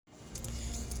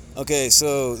Okay,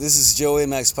 so this is Joey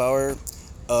Max Power.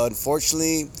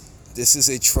 Unfortunately, this is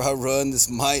a trial run. This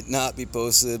might not be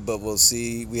posted, but we'll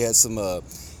see. We had some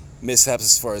mishaps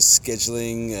as far as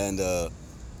scheduling and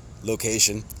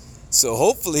location. So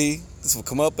hopefully this will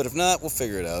come up, but if not, we'll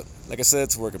figure it out. Like I said,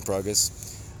 it's a work in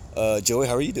progress. Joey,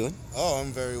 how are you doing? Oh,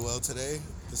 I'm very well today.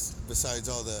 Besides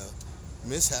all the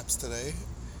mishaps today,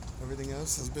 everything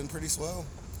else has been pretty swell.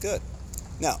 Good.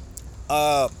 Now,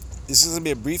 uh, this is going to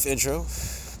be a brief intro.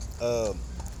 Uh,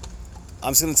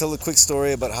 I'm just going to tell a quick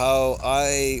story about how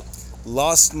I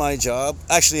lost my job.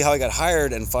 Actually, how I got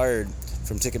hired and fired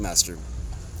from Ticketmaster.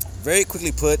 Very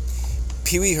quickly put,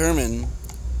 Pee Wee Herman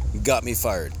got me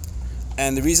fired.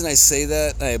 And the reason I say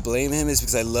that and I blame him is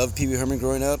because I loved Pee Wee Herman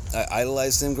growing up. I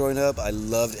idolized him growing up. I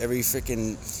loved every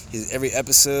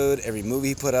episode, every movie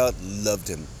he put out. Loved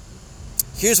him.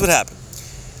 Here's what happened.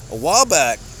 A while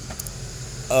back,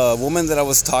 a woman that I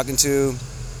was talking to.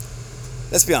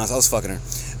 Let's be honest, I was fucking her.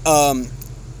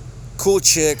 Cool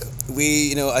chick.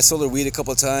 I sold her weed a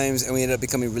couple of times, and we ended up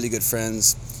becoming really good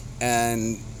friends.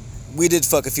 And we did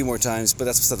fuck a few more times, but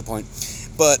that's beside the point.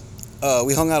 But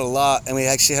we hung out a lot, and we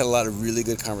actually had a lot of really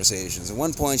good conversations. At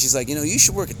one point, she's like, you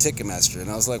should work at Ticketmaster. And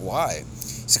I was like, why?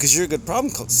 She said, because you're a good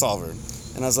problem solver.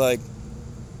 And I was like,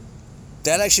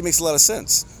 that actually makes a lot of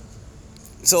sense.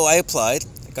 So I applied,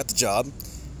 I got the job,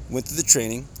 went through the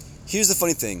training. Here's the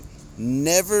funny thing: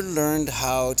 never learned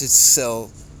how to sell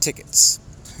tickets.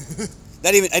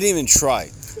 I didn't even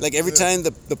try. Like every time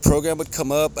the program would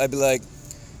come up, I'd be like,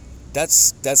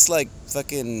 that's like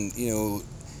fucking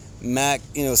Mac,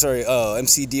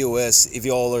 MCDOS, if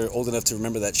y'all are old enough to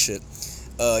remember that shit.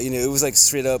 It was like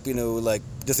straight up, like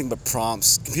nothing but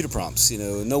prompts, computer prompts.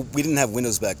 No, we didn't have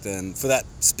Windows back then for that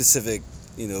specific,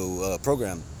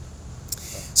 program.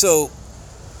 So,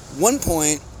 one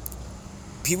point,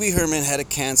 Pee Wee Herman had to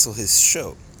cancel his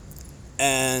show,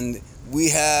 and we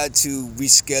had to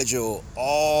reschedule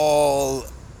all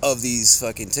of these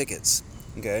fucking tickets.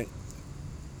 Okay.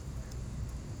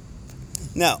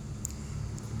 Now,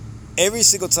 every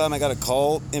single time I got a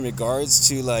call in regards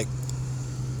to like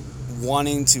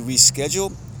wanting to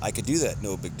reschedule, I could do that,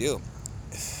 no big deal.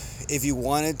 If you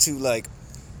wanted to like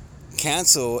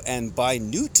cancel and buy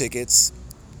new tickets,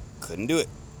 couldn't do it.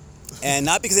 And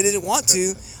not because I didn't want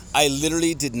to, I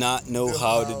literally did not know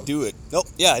how to do it. Nope,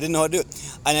 yeah, I didn't know how to do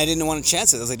it. And I didn't want to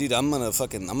chance it. I was like, dude, I'm gonna fuck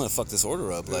this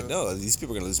order up. Like, no, these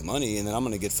people are gonna lose money and then I'm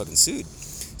gonna get fucking sued.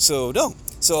 So no.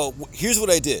 So here's what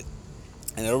I did.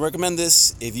 And I don't recommend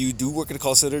this. If you do work at a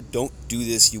call center, don't do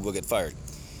this. You will get fired.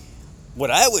 What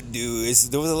I would do is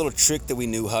there was a little trick that we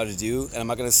knew how to do, and I'm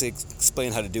not gonna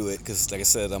explain how to do it because, like I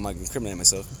said, I'm not gonna incriminate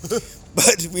myself.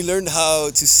 But we learned how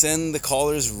to send the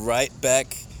callers right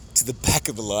back to the back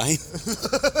of the line.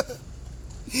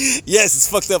 Yes, it's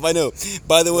fucked up. I know.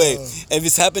 By the way, if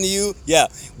it's happened to you, yeah,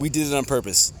 we did it on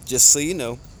purpose. Just so you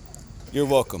know, you're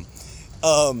welcome.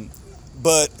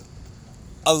 But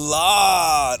a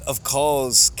lot of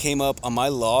calls came up on my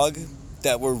log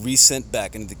that were resent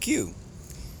back into the queue.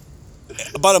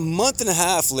 About a month and a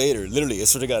half later, literally, I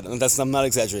swear to God, I'm not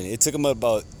exaggerating. It took them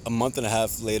about a month and a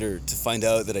half later to find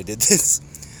out that I did this.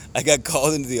 I got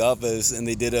called into the office and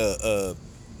they did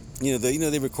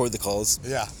they record the calls.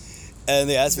 Yeah. And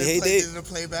they asked me, "Hey Dave." Did the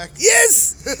playback?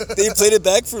 Yes, they played it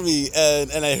back for me,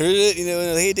 and I heard it.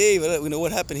 And hey Dave,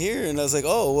 what happened here? And I was like,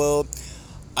 oh well,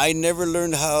 I never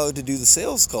learned how to do the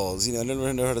sales calls. I never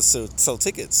learned how to sell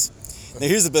tickets. Now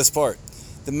here's the best part.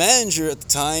 The manager at the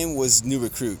time was new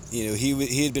recruit.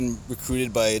 He had been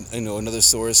recruited by another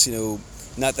source.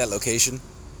 Not that location.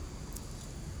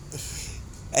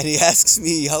 And he asks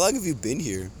me, "How long have you been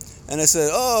here?" And I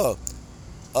said, "Oh,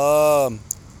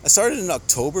 I started in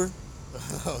October."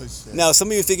 Oh shit. Now some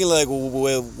of you are thinking like,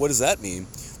 well, what does that mean?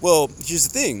 Well, here's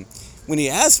the thing. When he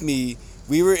asked me,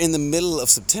 we were in the middle of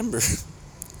September.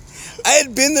 I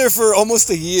had been there for almost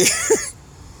a year,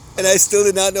 and I still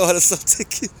did not know how to sell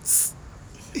tickets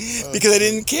because I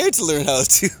didn't care to learn how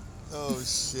to. Oh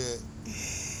shit.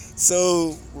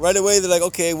 So right away they're like,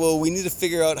 okay, well, we need to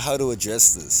figure out how to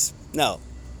address this. Now,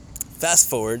 fast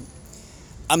forward.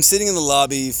 I'm sitting in the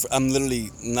lobby. I'm literally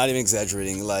not even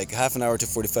exaggerating, like half an hour to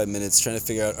 45 minutes trying to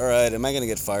figure out, all right, am I going to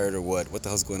get fired or what? What the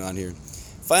hell's going on here?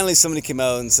 Finally, somebody came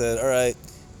out and said, all right,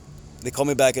 they called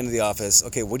me back into the office.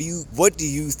 Okay, what do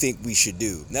you think we should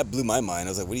do? And that blew my mind.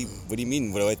 I was like, what do you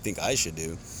mean? What do I think I should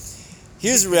do?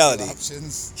 Here's the reality.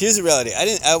 Options. Here's the reality.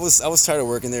 I was tired of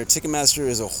working there. Ticketmaster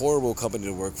is a horrible company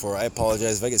to work for. I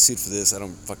apologize if I get sued for this. I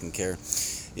don't fucking care.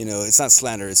 It's not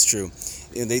slander. It's true.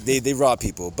 They rob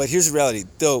people. But here's the reality.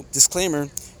 Though, disclaimer,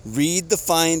 read the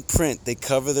fine print. They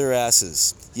cover their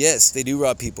asses. Yes, they do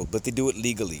rob people, but they do it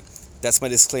legally. That's my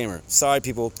disclaimer. Sorry,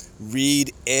 people.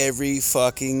 Read every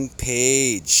fucking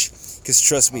page. Because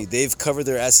trust me, they've covered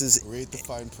their asses. Read the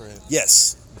fine print.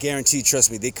 Yes, guaranteed.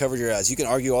 Trust me, they covered your ass. You can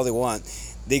argue all they want.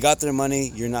 They got their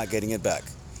money. You're not getting it back.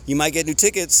 You might get new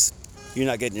tickets. You're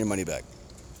not getting your money back.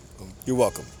 You're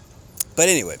welcome. But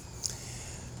anyway,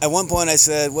 at one point I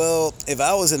said, well, if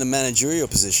I was in a managerial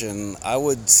position, I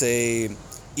would say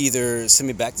either send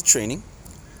me back to training,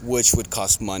 which would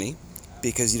cost money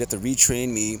because you'd have to retrain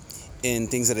me in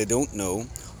things that I don't know.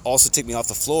 Also take me off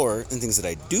the floor in things that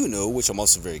I do know, which I'm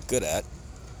also very good at.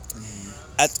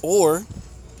 Or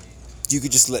you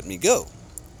could just let me go.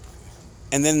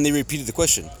 And then they repeated the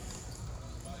question.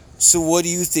 So what do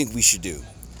you think we should do?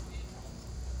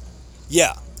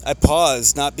 Yeah, I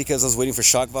paused, not because I was waiting for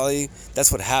shock value.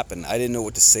 That's what happened. I didn't know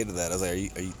what to say to that. I was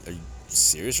like, are you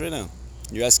serious right now?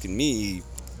 You're asking me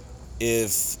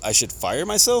if I should fire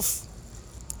myself?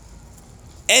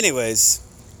 Anyways,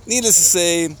 needless to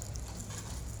say,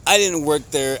 I didn't work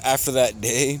there after that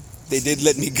day. They did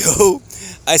let me go.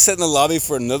 I sat in the lobby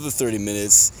for another 30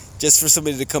 minutes just for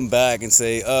somebody to come back and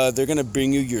say, they're going to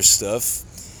bring you your stuff.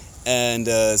 And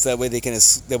so that way they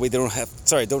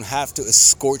don't have to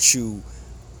escort you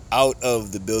out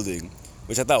of the building,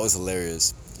 which I thought was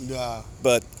hilarious. Yeah.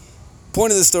 But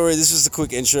point of the story, this was a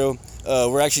quick intro.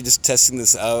 We're actually just testing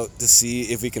this out to see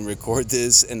if we can record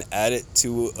this and add it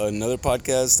to another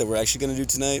podcast that we're actually going to do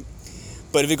tonight.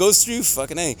 But if it goes through,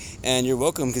 fucking A. And you're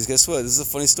welcome, because guess what? This is a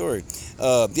funny story.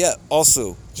 Yeah,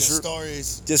 also. Just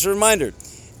stories. Just a reminder.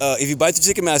 If you buy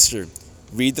through Ticketmaster,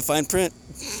 read the fine print.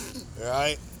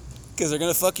 Right. Because they're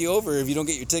going to fuck you over if you don't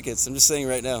get your tickets. I'm just saying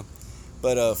right now.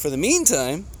 But for the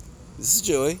meantime, this is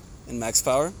Joey and Max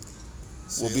Power.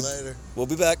 See you later. We'll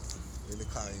be back. Really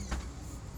kind.